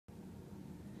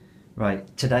Right,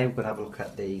 today we're going to have a look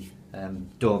at the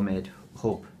Domemade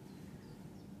Hub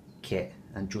kit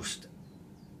and just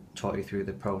talk you through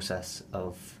the process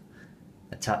of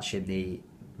attaching the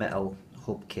metal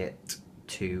hub kit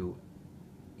to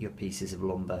your pieces of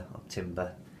lumber or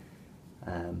timber,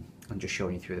 and just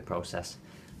showing you through the process.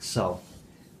 So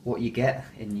what you get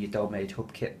in your Domemade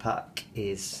Hub kit pack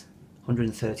is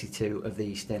 132 of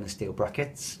these stainless steel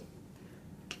brackets.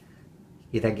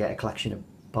 You then get a collection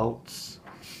of bolts.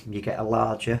 You get a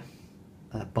larger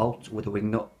bolt with a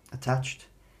wing nut attached.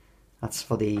 That's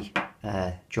for the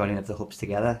joining of the hubs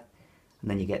together. And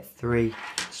then you get 3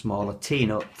 smaller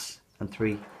T-nuts and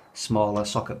 3 smaller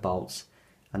socket bolts,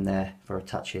 and they're for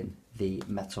attaching the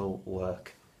metal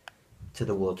work to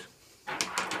the wood.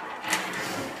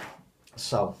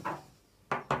 So,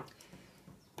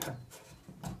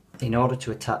 in order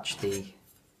to attach the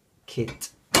kit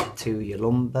to your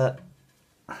lumber,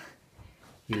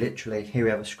 you literally, here we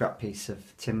have a scrap piece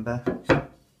of timber,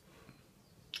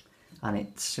 and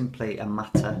it's simply a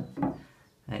matter,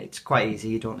 it's quite easy,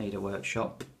 you don't need a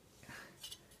workshop.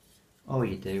 All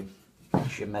you do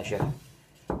is you measure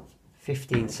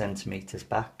 15 centimetres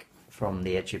back from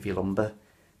the edge of your lumber.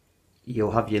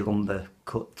 You'll have your lumber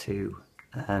cut to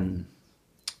a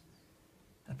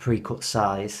pre-cut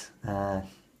size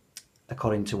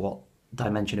according to what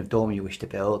dimension of dome you wish to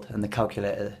build, and the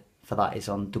calculator for that is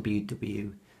on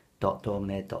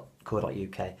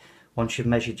www.domemade.co.uk. Once you've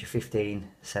measured your 15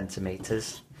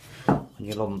 centimetres on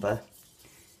your lumber,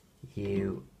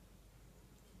 you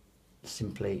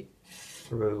simply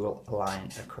rule a line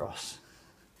across,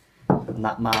 and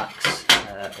that marks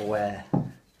where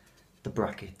the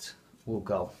bracket will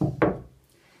go.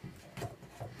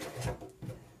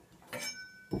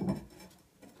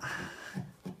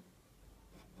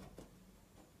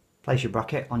 Place your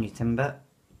bracket on your timber,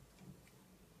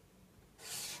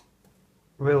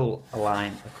 rule a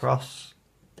line across,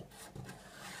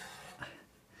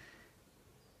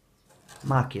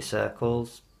 mark your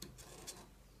circles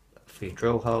for your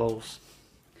drill holes,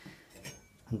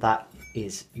 and that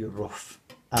is your rough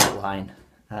outline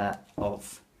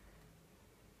of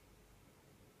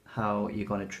how you're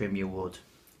going to trim your wood.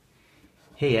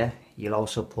 Here you'll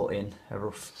also put in a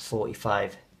rough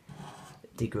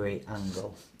 45-degree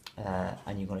angle,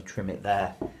 and you're going to trim it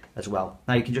there as well.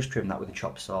 Now you can just trim that with a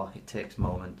chop saw, it takes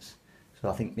moments. So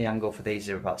I think the angle for these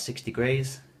are about 6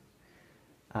 degrees,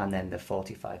 and then the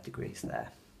 45 degrees there.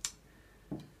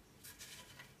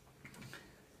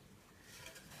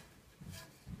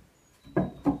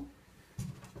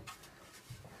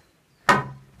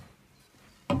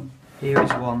 Here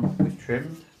is one we've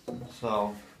trimmed,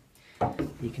 so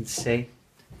you can see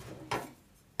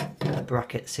the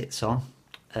bracket sits on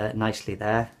nicely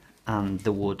there, and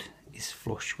the wood is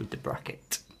flush with the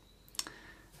bracket.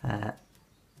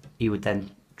 You would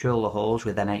then drill the holes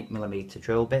with an 8mm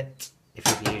drill bit if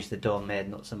you've used the Domemade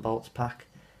nuts and bolts pack,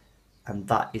 and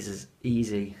that is as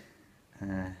easy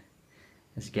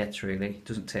as it gets really. It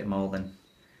doesn't take more than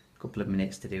a couple of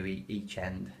minutes to do each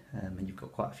end, and you've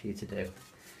got quite a few to do.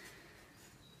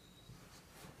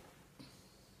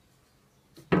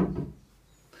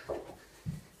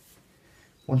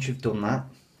 Once you've done that,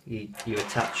 you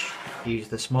use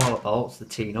the smaller bolts, the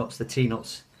T-nuts. The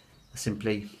T-nuts are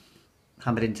simply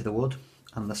hammered into the wood,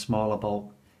 and the smaller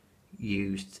bolt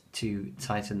used to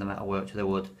tighten the metalwork to the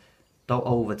wood. Don't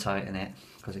over tighten it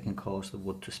because it can cause the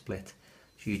wood to split.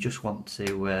 So you just want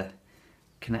to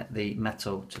connect the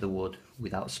metal to the wood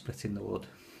without splitting the wood.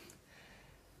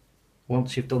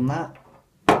 Once you've done that,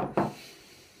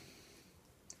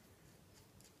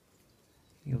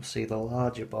 you'll see the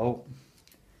larger bolt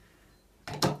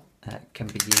can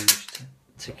be used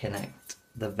to connect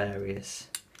the various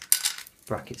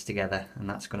brackets together, and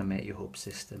that's going to make your hub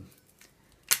system.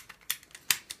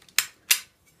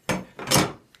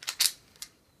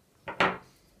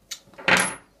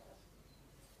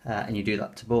 And you do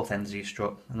that to both ends of your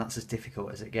strut, and that's as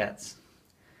difficult as it gets,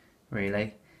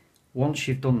 really. Once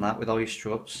you've done that with all your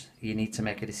struts, you need to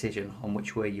make a decision on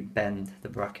which way you bend the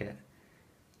bracket.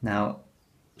 Now,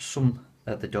 some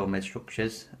of the Domemade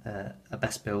structures are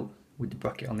best built with the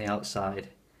bracket on the outside,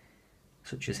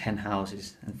 such as hen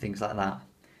houses and things like that,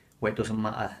 where it doesn't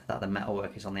matter that the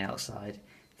metalwork is on the outside.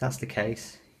 If that's the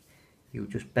case, you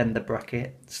just bend the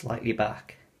bracket slightly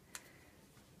back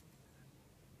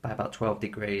by about 12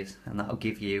 degrees, and that'll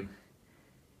give you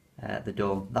the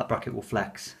dome. That bracket will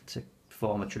flex to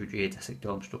form a true geodesic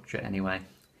dome structure anyway.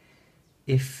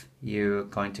 If you're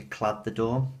going to clad the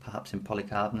dome, perhaps in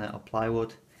polycarbonate or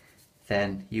plywood,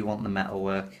 then you want the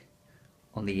metalwork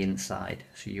on the inside,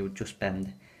 so you would just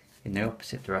bend in the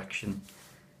opposite direction,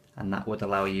 and that would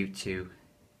allow you to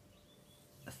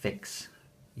affix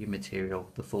your material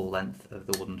the full length of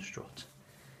the wooden strut.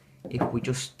 If we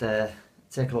just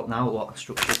take a look now at what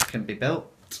structures can be built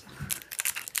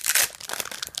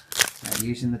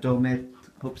using the Domemade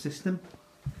hub system.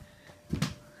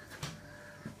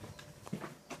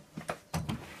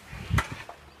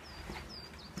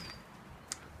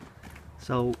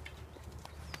 So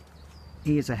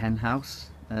here's a hen house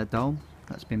dome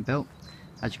that's been built.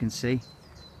 As you can see,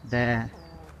 there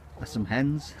are some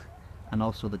hens and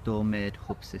also the Domemade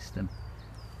hub system.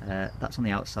 That's on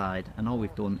the outside, and all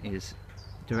we've done is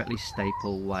directly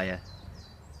staple wire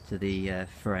to the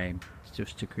frame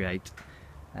just to create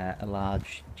a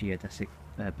large geodesic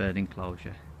bird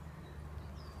enclosure.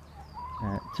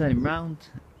 Turning round,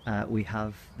 we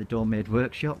have the Domemade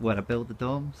workshop where I build the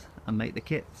domes and make the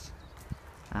kits.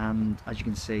 And as you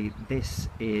can see, this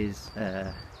is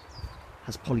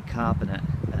has polycarbonate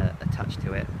attached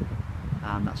to it,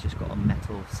 and that's just got a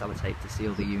metal sellotape to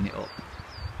seal the unit up,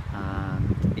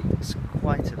 and it's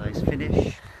quite a nice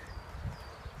finish.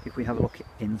 If we have a look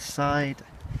inside,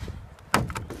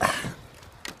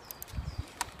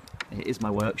 it is my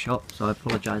workshop, so I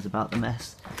apologise about the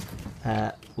mess.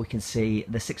 We can see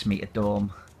the 6 metre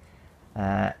dome.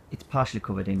 It's partially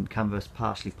covered in canvas,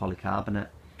 partially polycarbonate,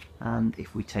 and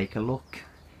if we take a look,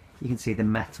 you can see the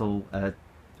metal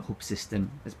hub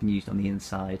system has been used on the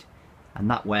inside, and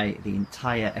that way the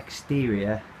entire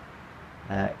exterior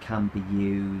can be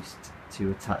used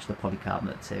to attach the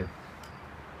polycarbonate to.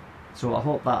 So I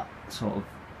hope that sort of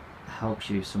helps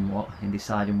you somewhat in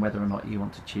deciding whether or not you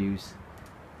want to choose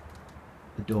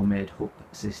the Domemade hub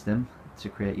system to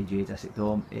create your geodesic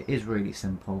dome. It is really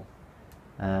simple.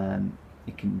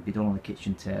 It can be done on the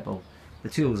kitchen table. The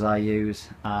tools I use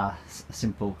are a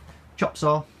simple chop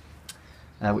saw,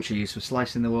 which I use for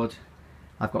slicing the wood.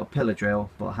 I've got a pillar drill,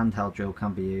 but a handheld drill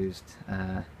can be used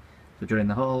for drilling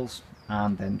the holes,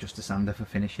 and then just a sander for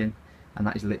finishing. And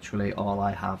that is literally all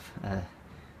I have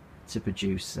to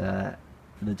produce for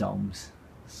the domes.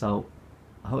 So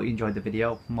I hope you enjoyed the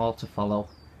video. More to follow.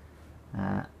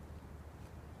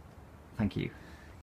 Thank you.